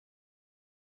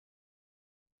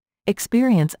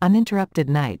Experience uninterrupted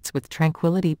nights with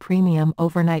Tranquility Premium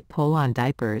Overnight Pull-On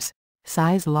Diapers,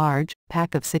 size large,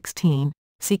 pack of 16,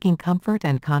 seeking comfort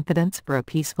and confidence for a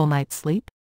peaceful night's sleep?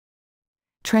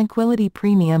 Tranquility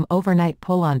Premium Overnight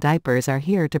Pull-On Diapers are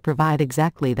here to provide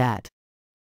exactly that.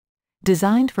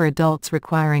 Designed for adults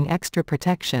requiring extra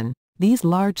protection, these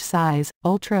large-size,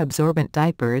 ultra-absorbent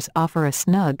diapers offer a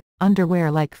snug,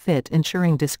 underwear-like fit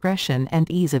ensuring discretion and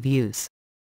ease of use.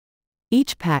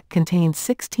 Each pack contains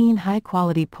 16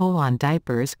 high-quality pull-on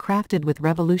diapers crafted with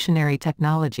revolutionary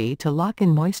technology to lock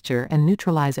in moisture and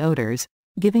neutralize odors,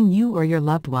 giving you or your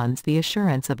loved ones the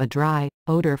assurance of a dry,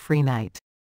 odor-free night.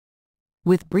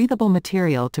 With breathable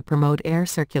material to promote air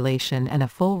circulation and a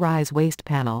full-rise waist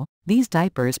panel, these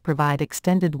diapers provide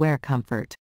extended wear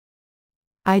comfort.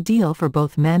 Ideal for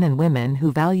both men and women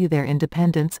who value their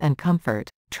independence and comfort,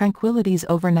 Tranquility's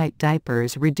overnight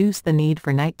diapers reduce the need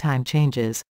for nighttime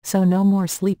changes, so no more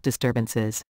sleep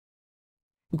disturbances.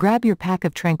 Grab your pack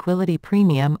of Tranquility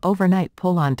Premium Overnight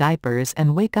Pull-On Diapers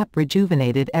and wake up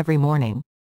rejuvenated every morning.